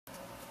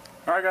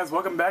Alright guys,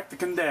 welcome back to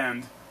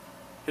Condemned.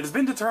 It has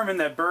been determined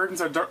that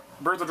birds are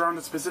drawn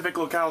to specific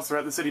locales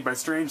throughout the city by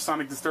strange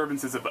sonic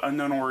disturbances of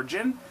unknown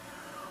origin.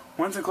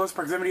 Once in close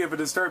proximity of a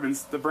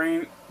disturbance, the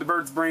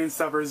bird's brain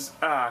suffers...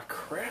 Ah,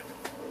 crap.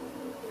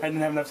 I didn't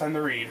have enough time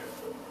to read.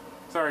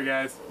 Sorry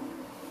guys.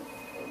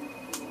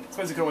 I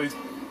suppose you can always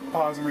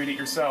pause and read it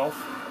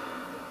yourself.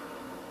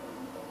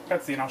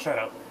 Cutscene, I'll shut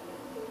up.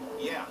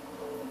 Yeah.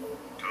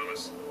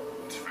 Thomas,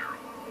 it's Farrell.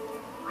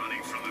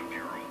 Running from the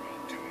Bureau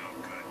will do no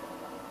good.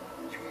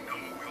 You know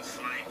we'll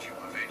find you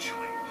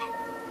eventually. Look,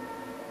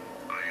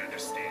 I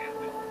understand.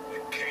 The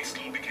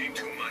caseload became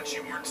too much.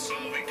 You weren't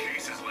solving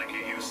cases like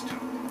you used to.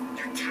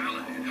 You're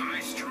talented,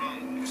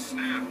 high-strung. You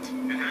snapped.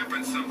 It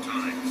happens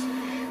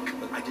sometimes.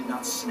 But I did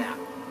not snap.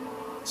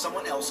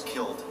 Someone else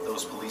killed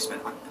those policemen.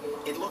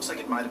 It looks like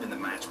it might have been the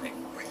matchmaker.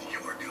 With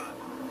your gun?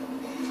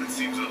 That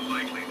seems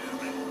unlikely,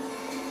 doesn't it?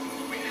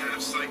 We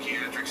have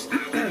psychiatric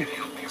staff that can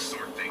help you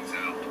sort things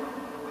out.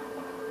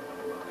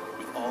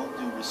 With all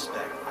due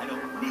respect, I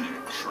don't need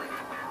a shrink.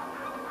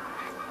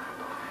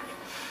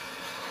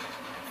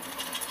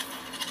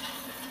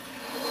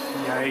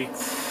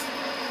 Yikes.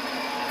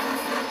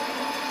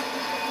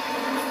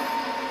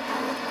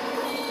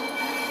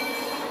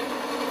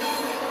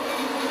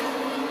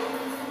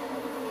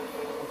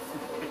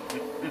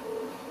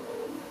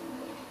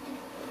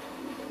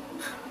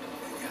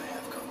 Maybe I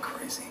have gone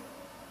crazy.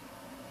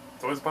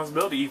 It's always a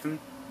possibility, Ethan.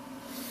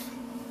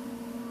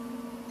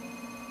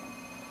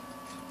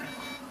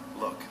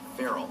 Look,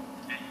 Farrell.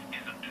 This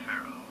isn't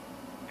Farrell.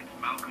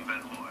 It's Malcolm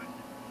Van Horn.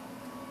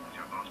 Has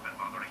your boss been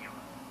bothering you?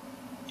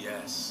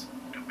 Yes.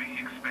 To be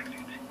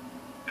expected.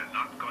 They're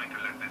not going to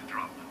let this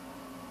drop.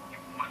 You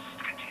must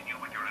continue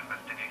with your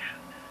investigation.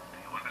 Do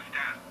you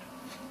understand?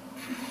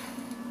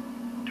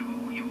 Do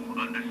you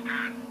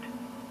understand?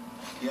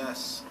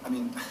 Yes. I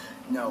mean,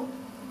 no.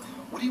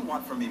 What do you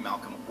want from me,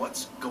 Malcolm?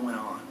 What's going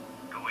on?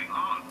 Going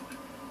on?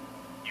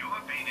 You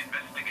are being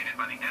investigated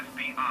by the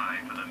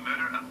FBI for the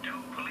murder of 2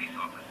 police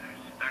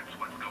officers. That's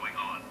what's going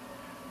on.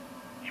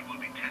 You will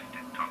be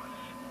tested, Thomas.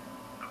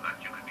 Of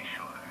that you can be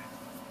sure.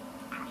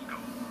 Let's go.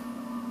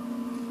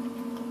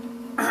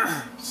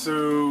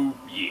 So,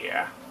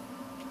 yeah.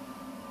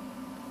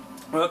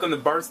 Welcome to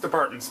Bart's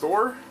Department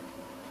Store.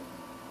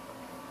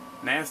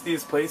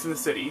 Nastiest place in the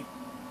city.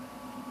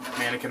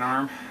 Mannequin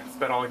arm. That's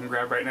about all I can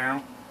grab right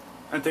now.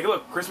 And take a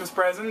look. Christmas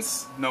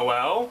presents.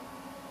 Noel.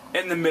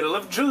 In the middle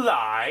of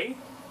July.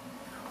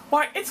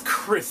 Why, it's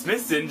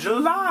Christmas in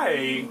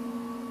July!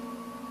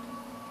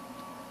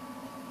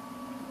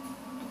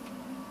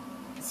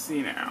 Let's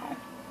see now.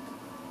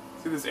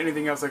 See if there's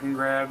anything else I can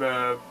grab.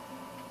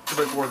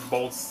 2x4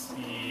 bolts.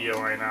 Yeah,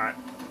 why not?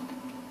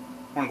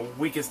 One of the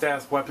weakest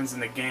ass weapons in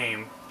the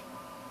game.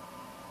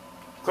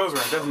 Close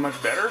rank, that's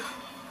much better.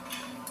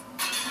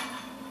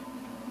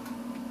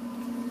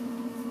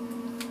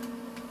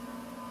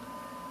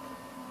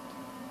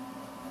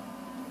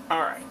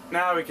 Alright,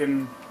 now we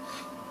can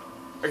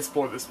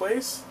explore this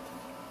place.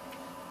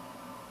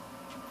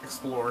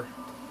 Explore.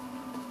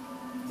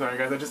 Sorry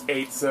guys, I just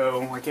ate,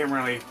 so I can't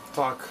really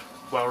talk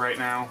well right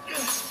now.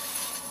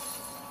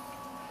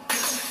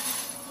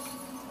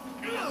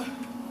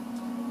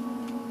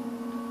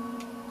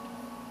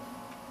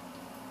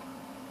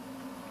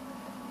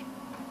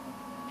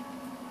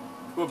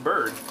 Ooh, a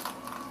bird.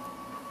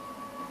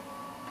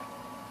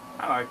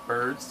 I like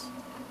birds.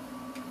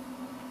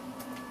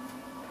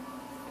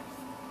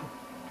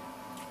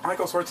 I like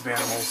all sorts of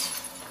animals.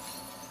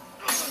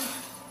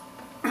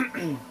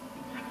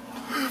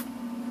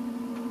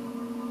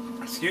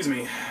 Excuse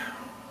me.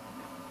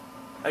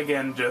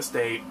 Again, just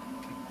ate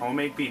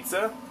homemade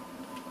pizza.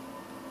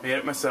 Made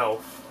it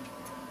myself.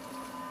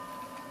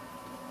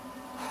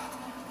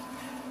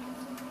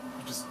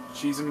 Just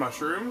cheese and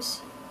mushrooms.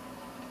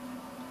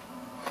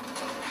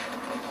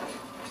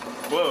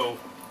 Whoa.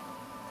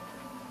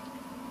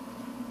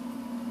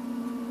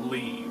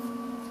 Leave.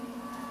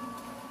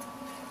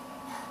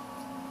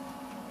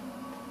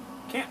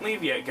 Can't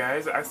leave yet,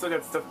 guys. I still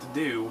got stuff to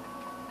do.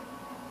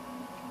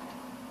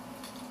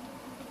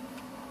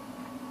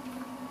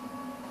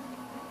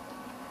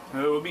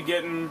 We'll be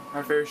getting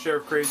our fair share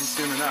of crazy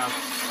soon enough.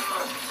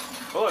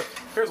 Oh look,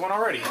 here's one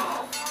already.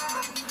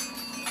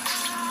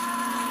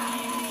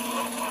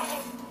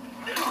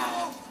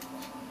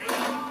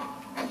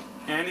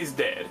 And he's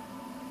dead.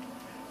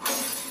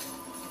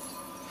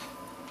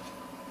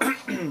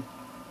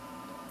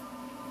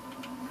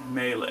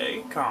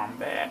 Melee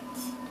combat.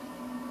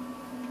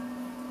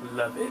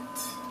 Love it.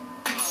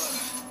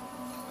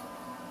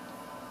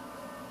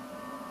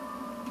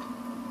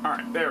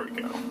 Alright, there we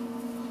go.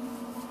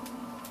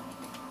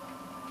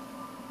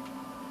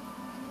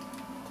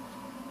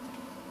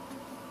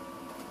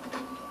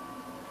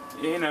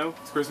 You know,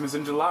 it's Christmas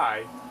in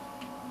July.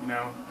 You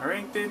know,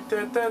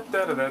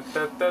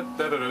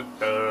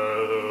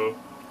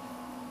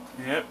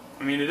 yep.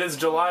 I mean, it is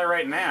July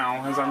right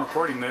now as I'm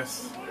recording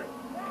this.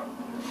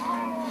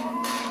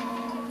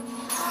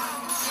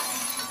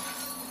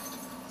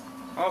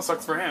 Oh,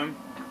 sucks for him.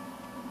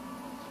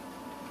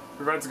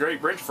 Provides a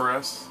great bridge for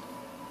us.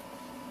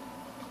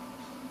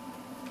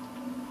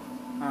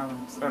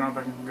 I don't know if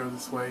I can go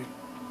this way.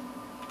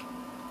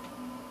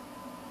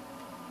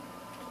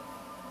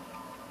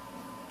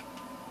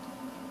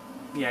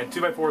 Yeah,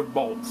 2x4 with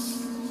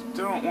bolts.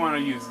 Don't want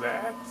to use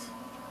that.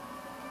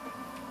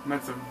 And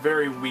that's a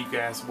very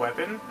weak-ass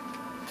weapon.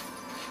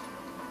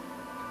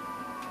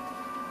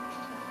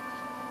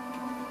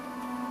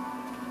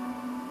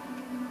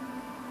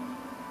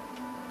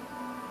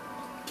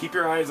 Keep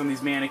your eyes on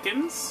these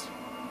mannequins.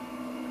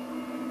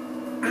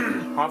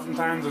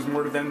 Oftentimes there's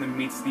more to them than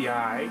meets the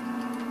eye.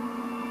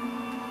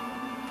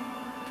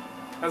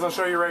 As I'll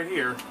show you right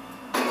here.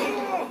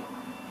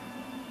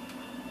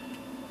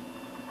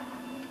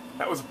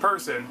 That was a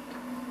person.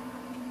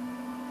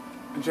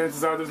 And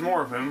chances are there's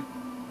more of him.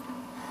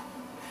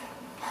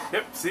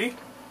 Yep, see?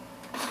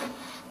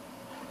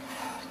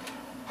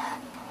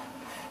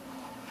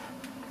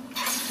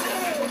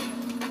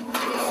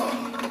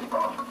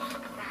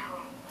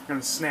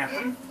 Gonna snap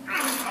him.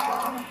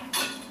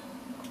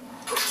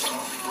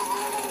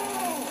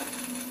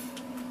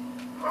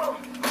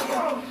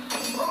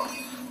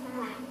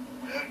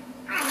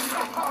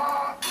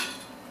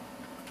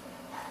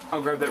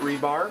 I'll grab that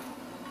rebar.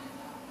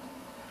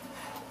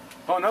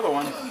 Oh, another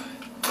one.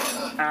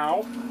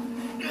 Ow.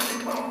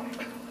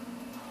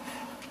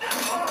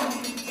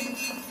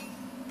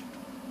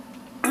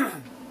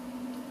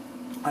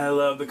 I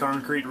love the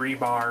concrete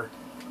rebar.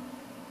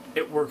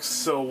 It works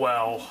so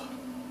well.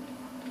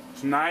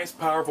 It's a nice,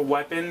 powerful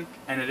weapon,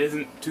 and it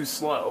isn't too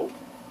slow.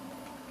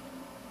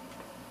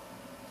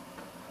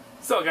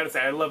 Still, I gotta say,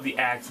 I love the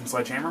axe and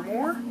sledgehammer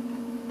more.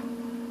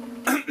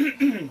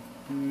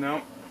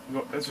 Nope.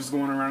 That's just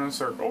going around in a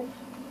circle.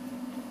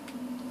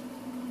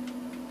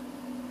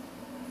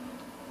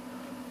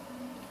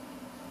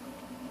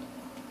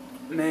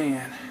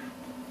 Man.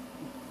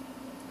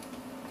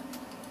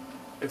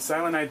 If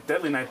Silent Night,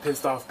 Deadly Night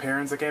pissed off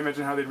parents, I can't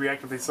imagine how they'd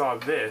react if they saw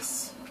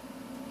this.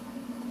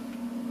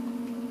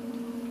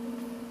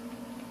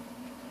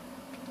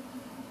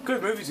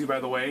 Good movie too, by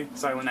the way,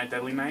 Silent Night,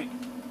 Deadly Night.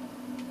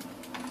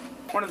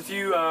 One of the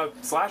few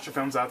slasher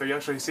films out there you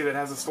actually see that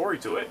has a story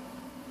to it.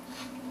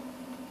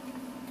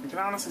 I can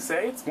honestly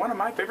say it's one of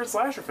my favorite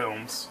slasher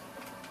films.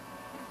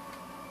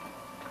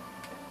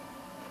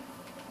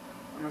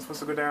 Am I supposed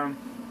to go down?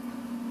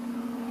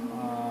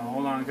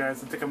 Hold on,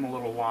 guys. I think I'm a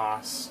little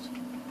lost.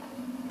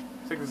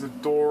 I think there's a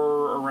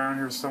door around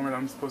here somewhere that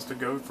I'm supposed to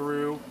go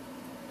through.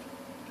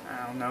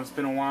 I don't know. It's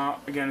been a while.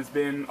 Again, it's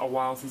been a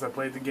while since I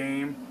played the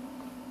game.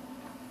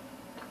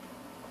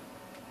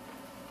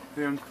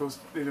 Maybe I'm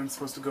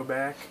supposed to go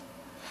back.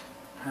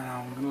 I don't know.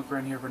 I'm gonna look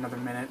around here for another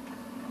minute.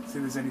 See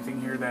if there's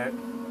anything here that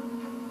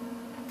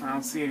I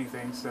don't see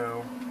anything.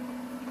 So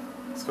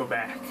let's go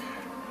back.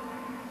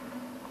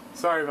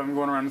 Sorry if I'm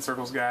going around in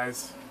circles,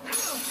 guys.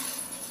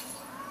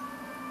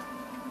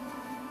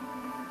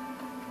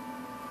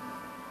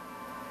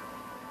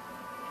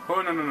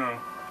 Oh, no, no, no.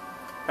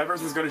 That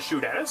person's gonna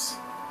shoot at us,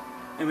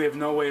 and we have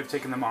no way of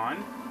taking them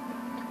on.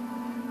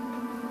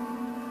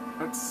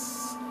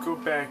 Let's go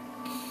back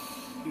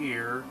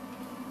here.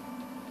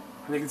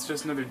 I think it's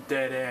just another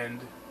dead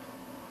end.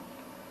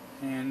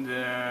 And,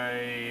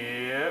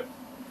 yep.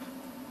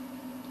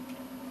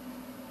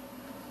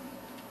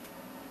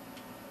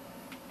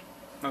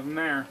 Nothing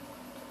there.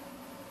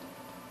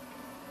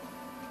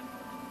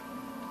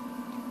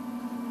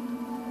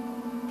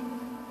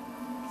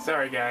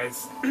 Sorry,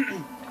 guys.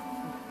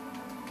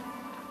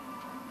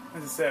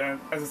 As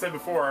I said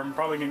before, I'm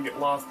probably gonna get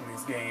lost in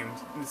this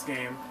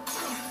game,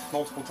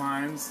 multiple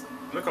times.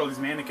 Look at all these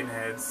mannequin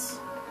heads.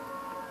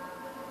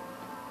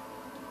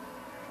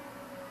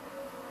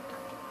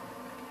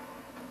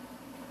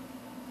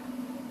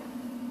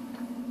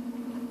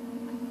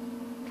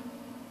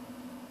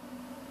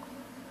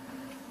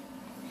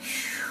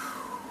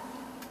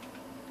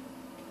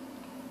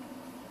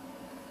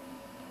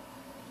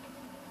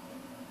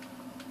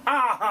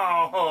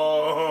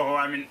 Oh,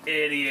 I'm an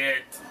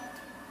idiot.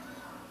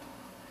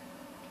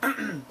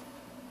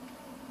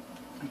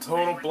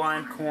 Total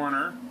blind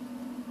corner.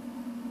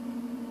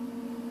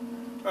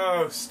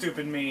 Oh,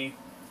 stupid me.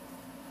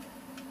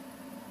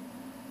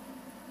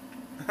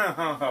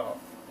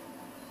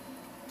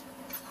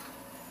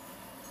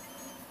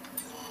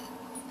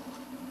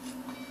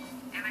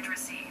 Image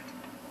received.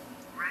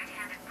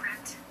 Right-handed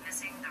print,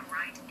 missing the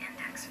right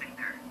index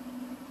finger.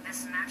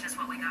 This matches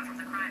what we got from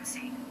the crime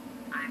scene.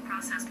 I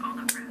processed all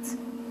the prints.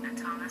 And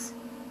Thomas,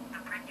 the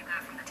print you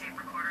got from the tape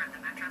recorder at the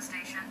metro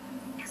station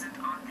isn't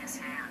on this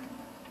hand.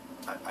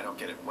 I don't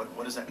get it.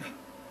 What does that mean?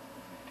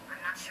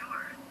 I'm not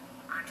sure.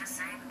 I'm just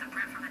saying that the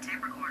print from the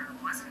tape recorder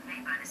wasn't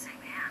made by the same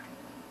hand.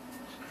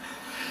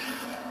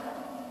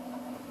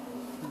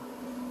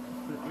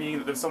 Meaning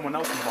that there's someone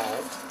else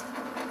involved.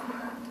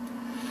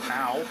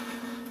 Ow.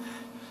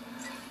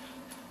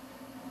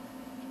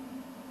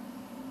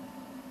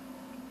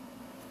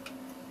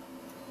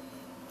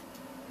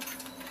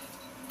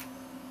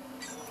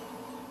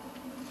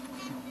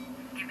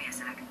 Give me a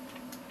sec.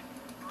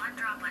 Blood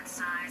droplet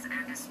size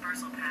and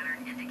dispersal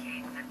pattern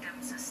indicate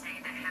victim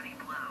sustained a heavy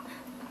blow.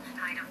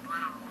 Height of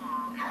blood on the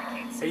wall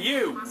indicates Hey,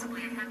 you!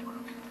 possibly a head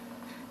wound.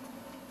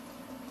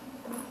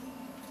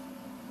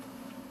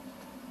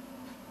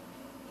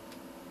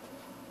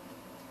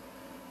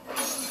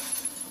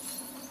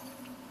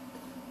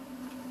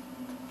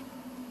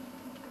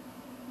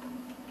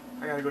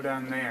 I gotta go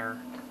down there.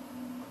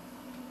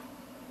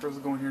 First,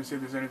 we'll go in here and see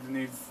if there's anything that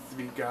needs to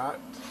be got.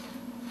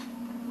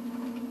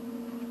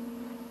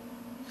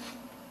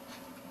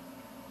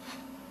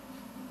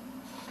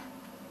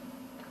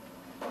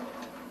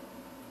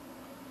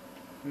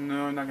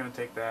 No, I'm not gonna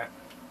take that.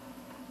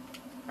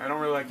 I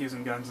don't really like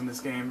using guns in this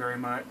game very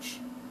much.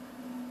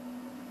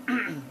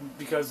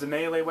 Because the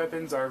melee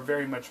weapons are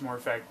much more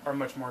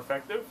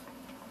effective.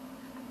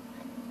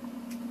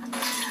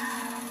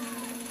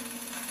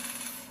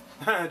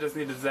 I just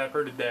need to zap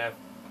her to death.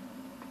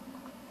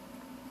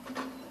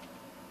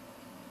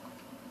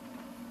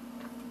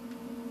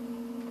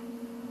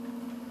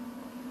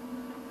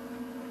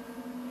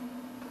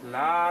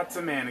 Lots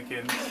of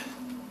mannequins.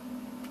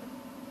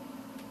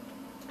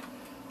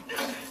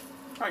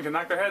 I can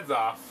knock their heads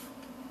off.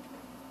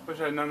 Wish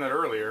I had done that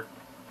earlier.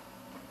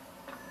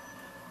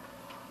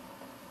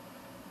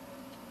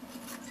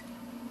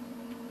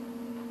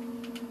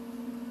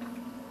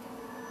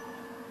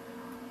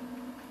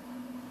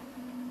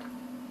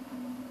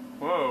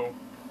 Whoa.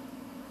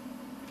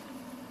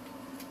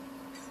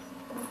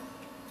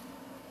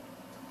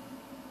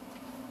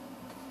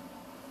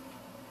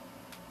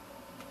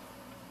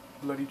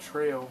 Bloody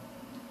trail.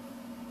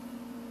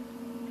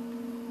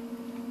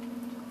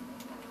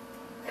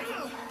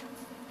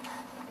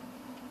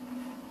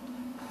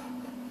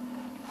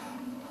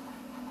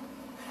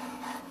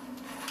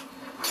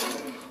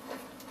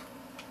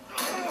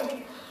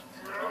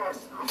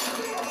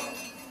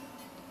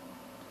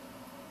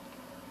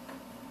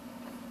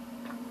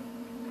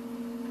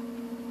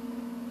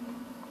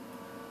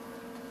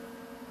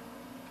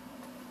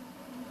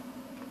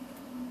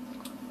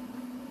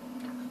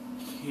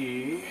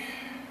 Okay.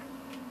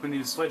 We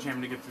need a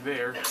sledgehammer to get through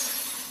there.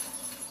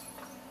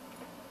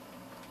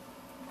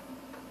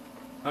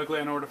 Luckily,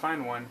 I know where to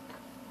find one.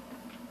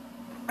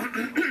 Just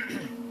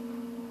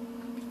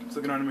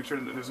looking around to make sure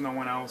that there's no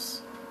one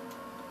else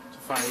to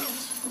fight.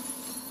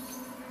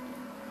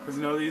 Because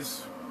you know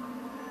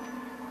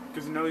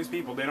these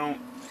people, they don't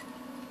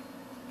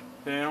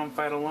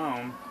fight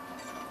alone.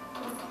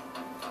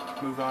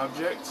 Move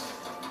object.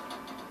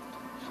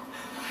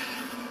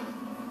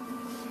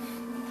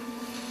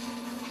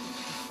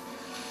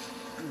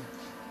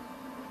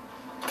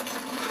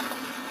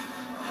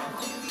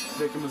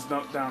 Victim was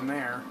dumped down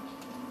there.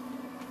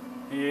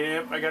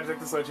 Yep, I gotta take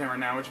the sledgehammer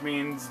now, which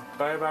means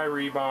bye-bye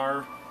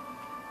rebar.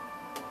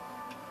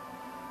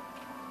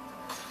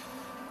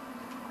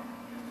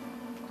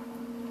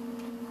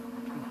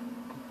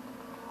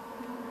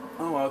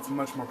 Oh well, it's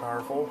much more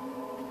powerful.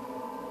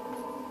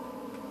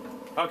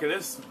 Okay,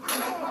 this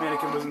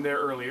mannequin wasn't there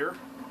earlier.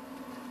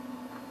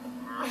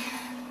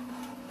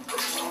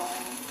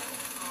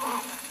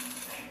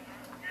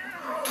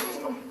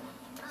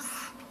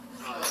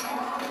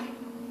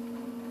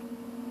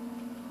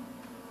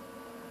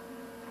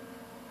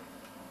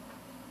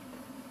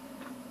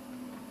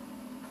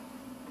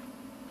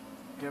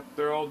 Yep,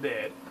 they're all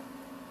dead.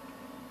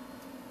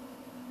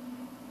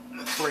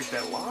 Break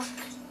that lock.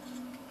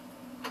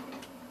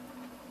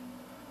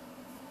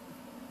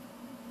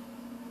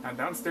 Now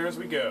downstairs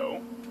we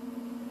go.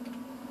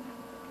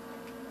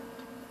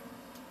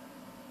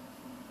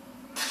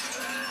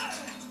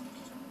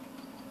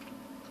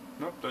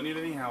 Nope, don't need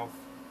any health.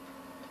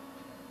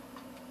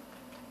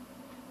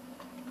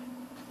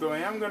 Though I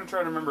am going to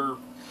try to remember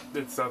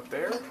it's up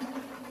there.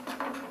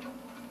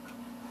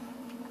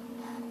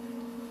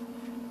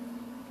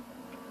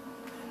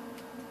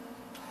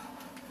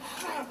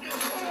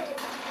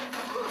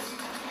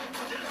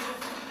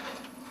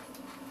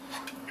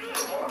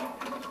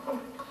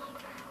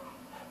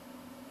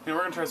 And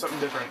we're gonna try something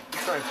different.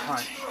 Let's try a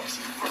punch.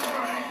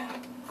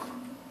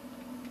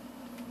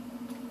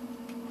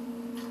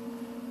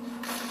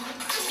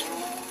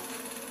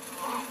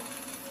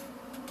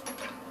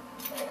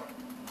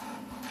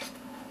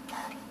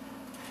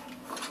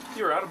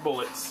 You're out of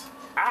bullets.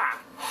 Ah!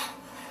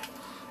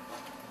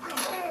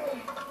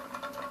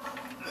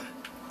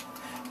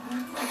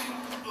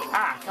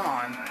 Ah, come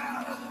on.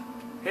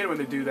 Hate it when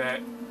they do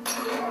that.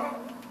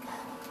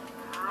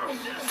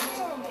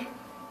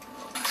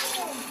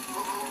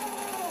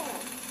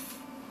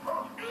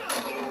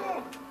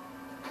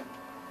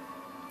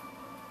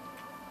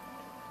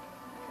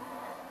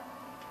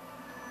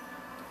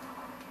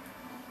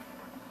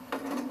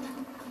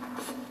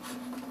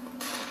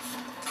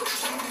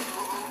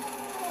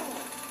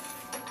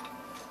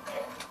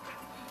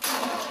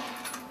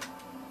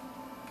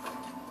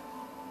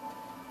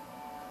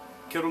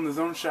 Killed him with his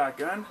own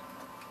shotgun.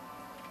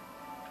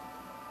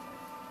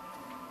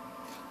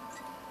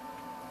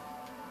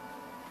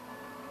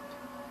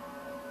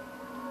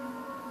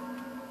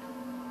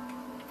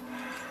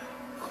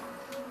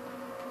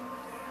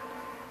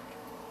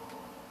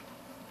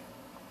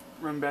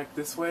 Run back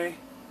this way.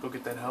 Go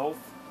get that health.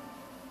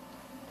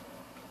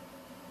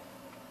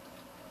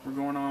 We're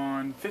going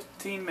on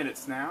 15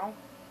 minutes now.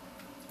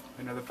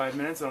 Another 5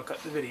 minutes and I'll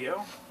cut the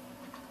video.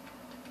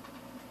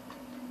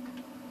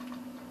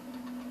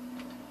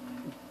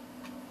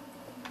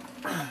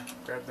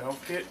 Grab the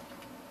health kit.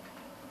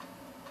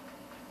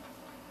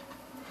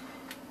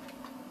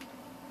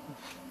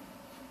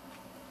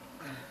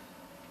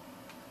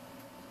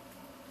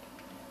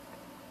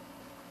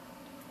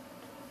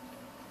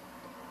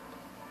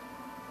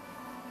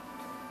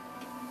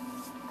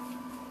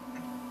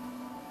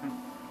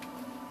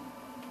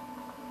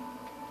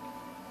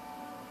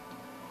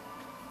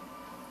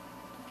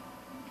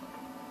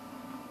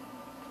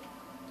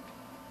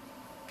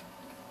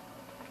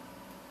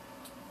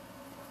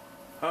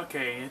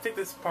 Okay, I think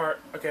this part...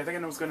 Okay, I think I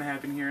know what's going to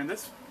happen here. And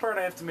this part,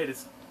 I have to admit,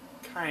 is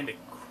kind of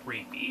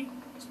creepy.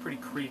 It's pretty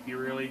creepy,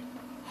 really.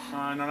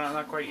 No,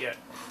 not quite yet.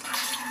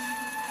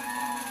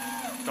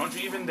 Don't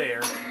you even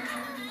dare.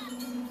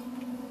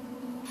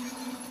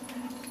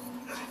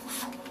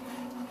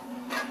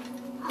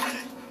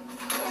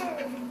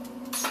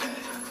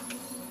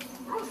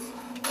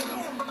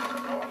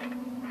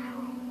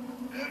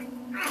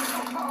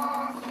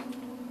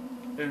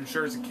 It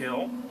ensures a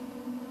kill.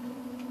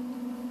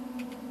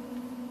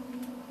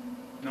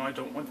 No, I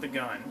don't want the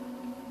gun.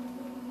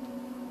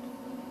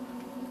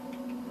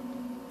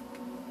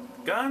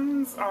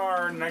 Guns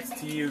are next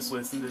to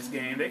useless in this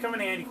game. They come in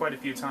handy quite a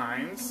few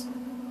times.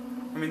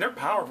 I mean, they're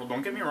powerful,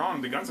 don't get me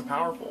wrong. The guns are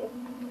powerful.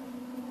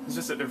 It's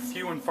just that they're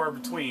few and far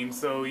between.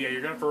 So, yeah,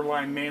 you're going to have to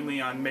rely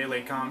mainly on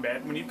melee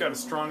combat. When you've got a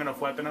strong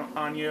enough weapon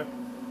on you,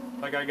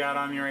 like I got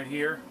on me right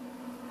here,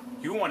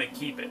 you want to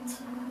keep it.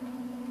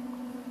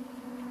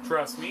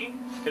 Trust me,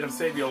 it'll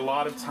save you a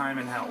lot of time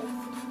and health.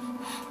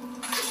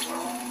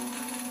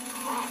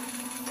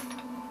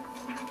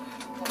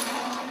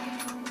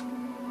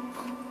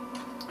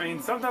 I mean,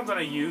 sometimes when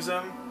I use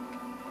them,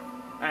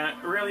 I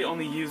really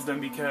only use them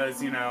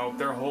because, you know,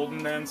 they're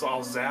holding them, so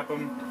I'll zap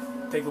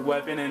them, take the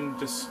weapon, and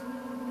just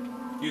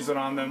use it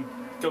on them.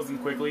 Kills them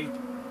quickly.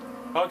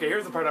 Okay,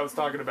 here's the part I was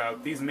talking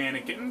about. These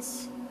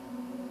mannequins.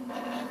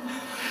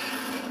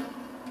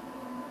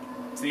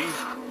 See?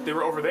 They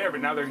were over there,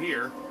 but now they're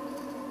here.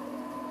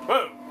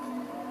 Whoa!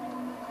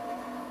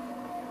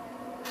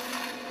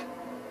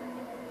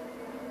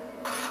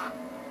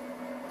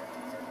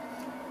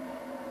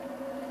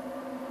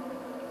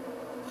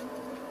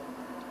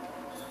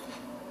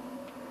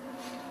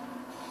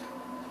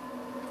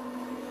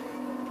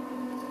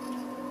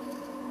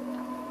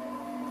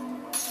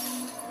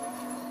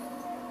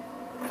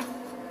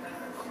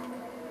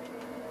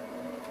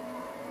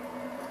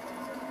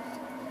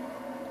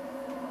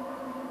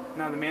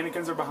 Now the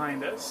mannequins are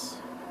behind us.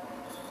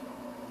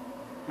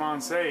 Come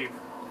on, save.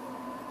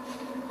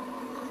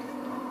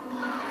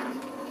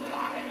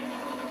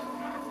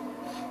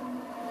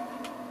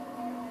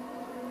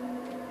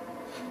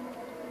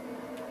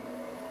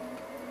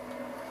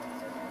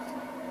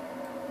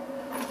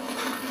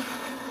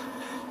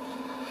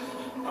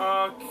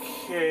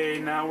 Okay,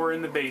 now we're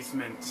in the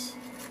basement.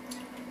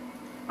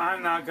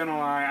 I'm not gonna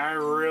lie, I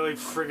really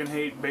friggin'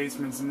 hate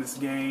basements in this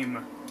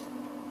game.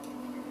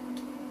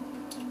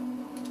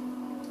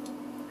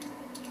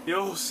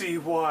 You'll see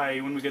why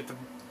when we get the...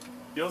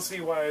 You'll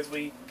see why as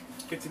we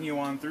continue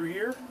on through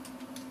here.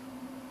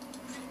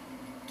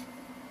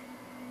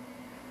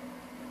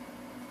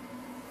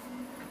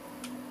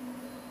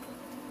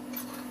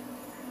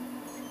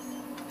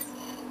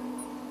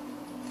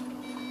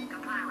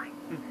 Compiling.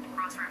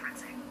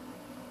 Cross-referencing.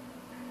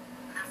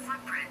 The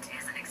footprint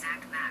is an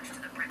exact match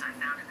to the print I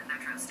found in the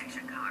metro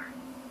station car.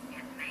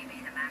 It may be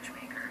the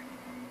matchmaker,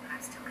 but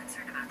I'm still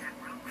concerned about that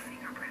rogue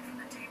fingerprint from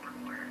the tape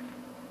recorder.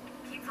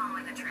 Keep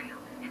following the trail.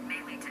 It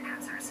may lead to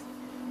answers.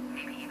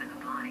 Maybe even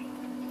a body.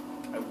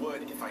 I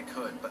would if I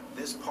could, but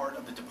this part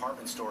of the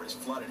department store is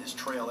flooded. His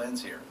trail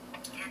ends here.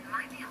 It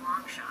might be a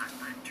long shot,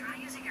 but try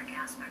using your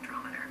gas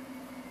spectrometer.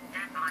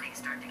 Dead bodies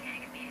start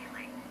decaying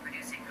immediately,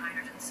 producing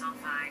hydrogen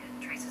sulfide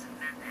and traces of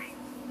methane.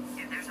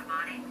 If there's a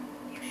body,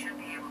 you should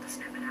be able to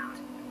sniff it out.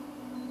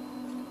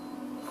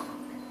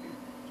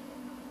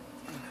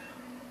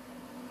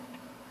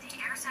 The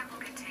air sample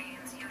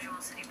contains usual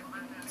city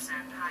pollutants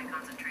and high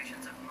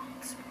concentrations of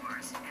mold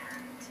spores,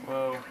 and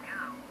Whoa. there we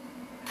go.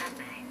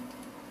 Methane.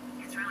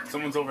 It's relatively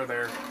Someone's over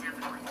there.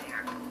 definitely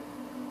there.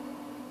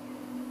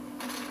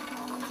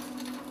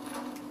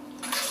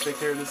 Take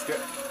care of this guy.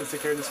 Let's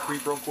take care of this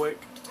creep real quick.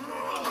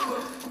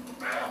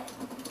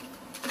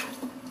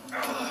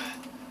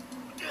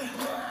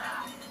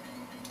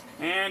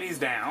 And he's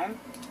down.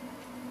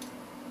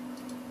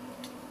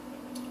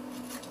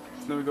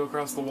 Then we go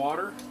across the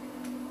water.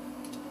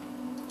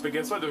 But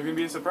guess what? There's gonna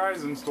be a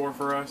surprise in store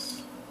for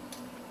us.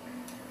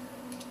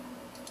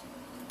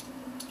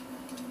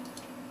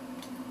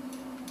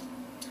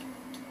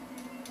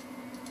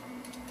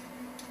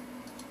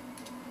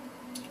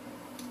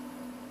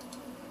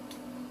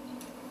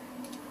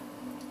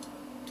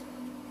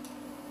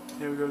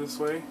 Yeah, we go this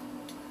way.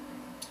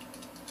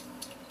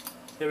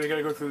 Yeah, we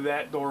gotta go through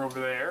that door over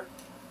there.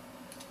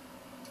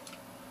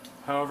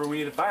 However, we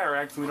need a fire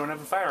axe, and we don't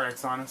have a fire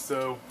axe on us,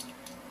 so...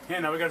 Yeah,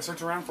 now we gotta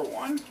search around for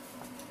one.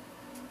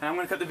 And I'm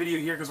gonna cut the video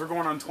here, because we're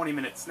going on 20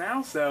 minutes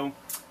now, so...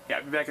 Yeah,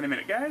 I'll be back in a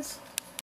minute, guys.